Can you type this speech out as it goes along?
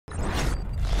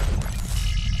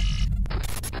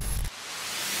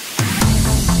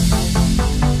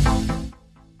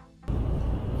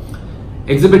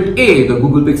Exhibit A, the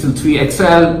Google Pixel 3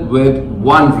 XL with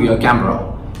one rear camera.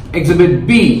 Exhibit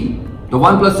B, the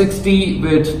OnePlus 6T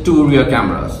with two rear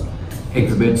cameras.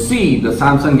 Exhibit C, the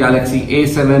Samsung Galaxy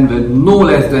A7 with no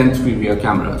less than three rear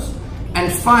cameras.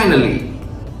 And finally,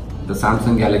 the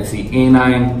Samsung Galaxy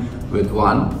A9 with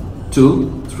 1,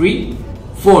 2, 3,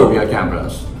 4 rear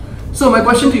cameras. So my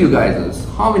question to you guys is,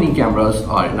 how many cameras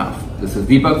are enough? This is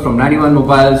Deepak from 91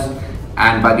 Mobiles,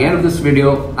 and by the end of this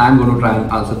video, I'm going to try and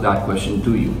answer that question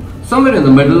to you. Somewhere in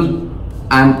the middle,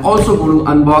 I'm also going to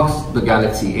unbox the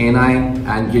Galaxy A9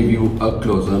 and give you a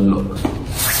closer look.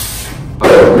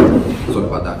 Sorry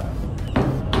about that.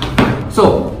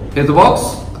 So here's the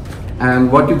box, and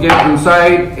what you get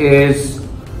inside is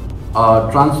a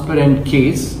transparent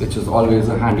case, which is always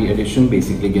a handy addition.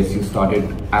 Basically gets you started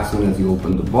as soon as you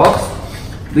open the box.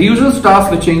 The usual stuff,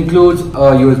 which includes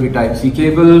a USB Type-C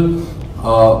cable,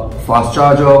 a fast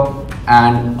charger,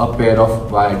 and a pair of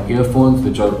wired earphones,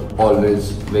 which are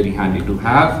always very handy to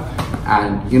have.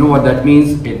 And you know what that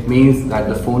means? It means that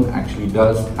the phone actually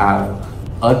does have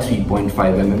a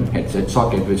 3.5mm headset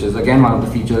socket, which is again one of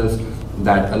the features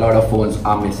that a lot of phones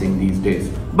are missing these days.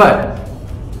 But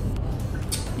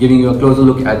giving you a closer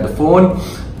look at the phone,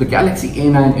 the Galaxy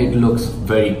A9, it looks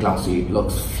very classy. It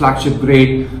looks flagship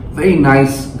grade, very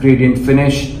nice gradient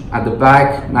finish at the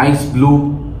back, nice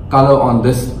blue color on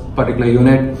this particular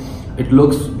unit. It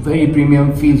looks very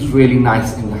premium, feels really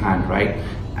nice in the hand, right?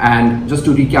 And just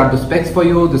to recap the specs for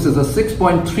you, this is a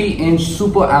 6.3-inch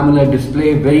Super AMOLED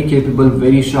display, very capable,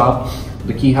 very sharp.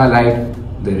 The key highlight,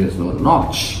 there is no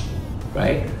notch,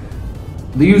 right?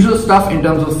 The usual stuff in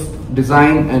terms of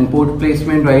design and port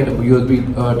placement, right? A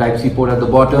USB Type-C port at the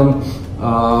bottom,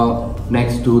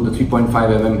 next to the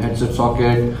 3.5mm headset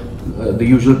socket, the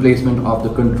usual placement of the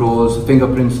controls,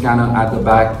 fingerprint scanner at the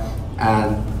back,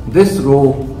 and this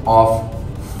row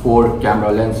of 4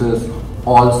 camera lenses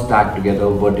all stacked together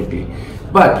vertically.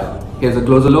 But here's a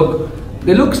closer look.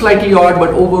 They look slightly odd, but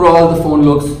overall the phone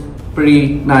looks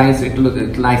pretty nice. It's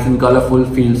nice and colorful,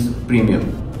 feels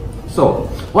premium. So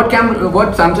what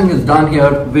Samsung has done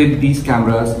here with these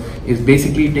cameras is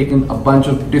basically taken a bunch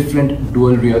of different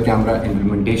dual rear camera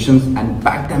implementations and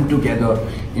packed them together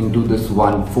into this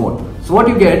one phone. So what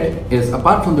you get is,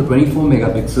 apart from the 24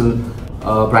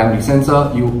 megapixel primary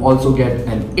sensor, you also get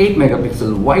an 8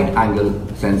 megapixel wide angle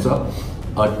sensor,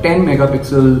 a 10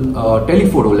 megapixel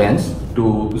telephoto lens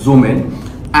to zoom in,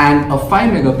 and a 5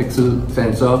 megapixel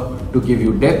sensor to give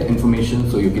you depth information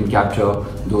so you can capture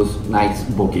those nice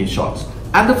bokeh shots.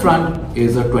 At the front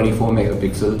is a 24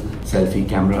 megapixel selfie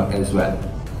camera as well.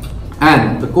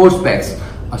 And the core specs,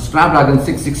 a Snapdragon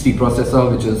 660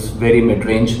 processor, which is very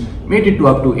mid-range, made it to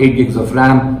up to 8 gigs of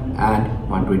RAM and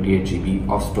 128 GB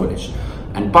of storage.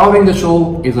 And powering the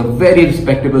show is a very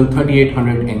respectable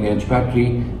 3800 mAh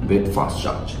battery with fast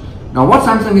charge. Now what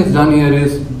Samsung has done here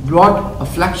is brought a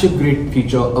flagship grade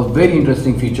feature, a very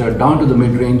interesting feature, down to the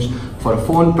mid-range for a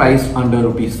phone priced under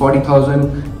rupees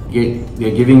 40,000.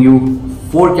 They're giving you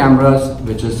 4 cameras,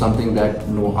 which is something that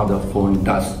no other phone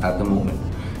does at the moment.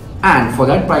 And for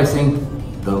that pricing,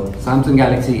 the Samsung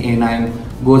Galaxy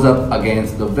A9 goes up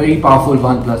against the very powerful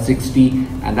OnePlus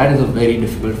 6T, and that is a very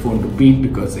difficult phone to beat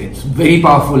because it's very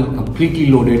powerful, completely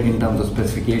loaded in terms of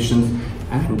specifications,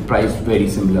 and priced very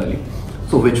similarly.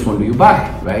 So which phone do you buy,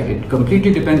 right? It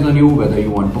completely depends on you whether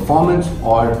you want performance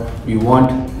or you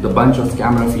want the bunch of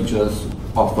camera features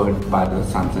offered by the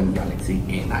Samsung Galaxy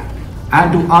A9.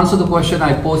 And to answer the question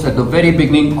I posed at the very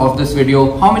beginning of this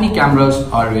video, how many cameras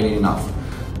are really enough?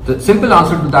 The simple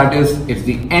answer to that is, it's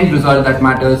the end result that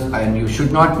matters, and you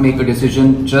should not make a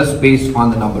decision just based on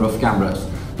the number of cameras.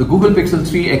 The Google Pixel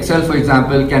 3 XL, for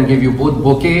example, can give you both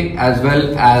bokeh as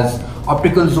well as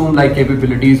optical zoom-like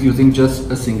capabilities using just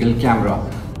a single camera.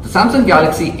 The Samsung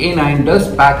Galaxy A9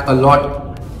 does pack a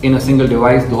lot in a single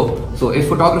device though. So if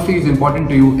photography is important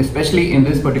to you, especially in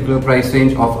this particular price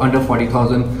range of under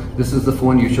 40,000, this is the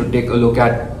phone you should take a look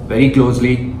at very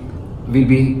closely. We'll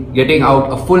be getting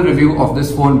out a full review of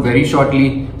this phone very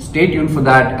shortly. Stay tuned for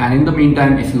that, and in the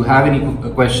meantime, if you have any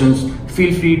questions,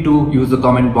 feel free to use the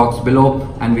comment box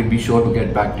below and we'll be sure to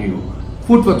get back to you.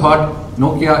 Food for thought,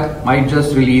 Nokia might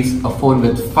just release a phone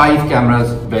with 5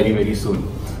 cameras very soon.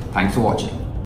 Thanks for watching.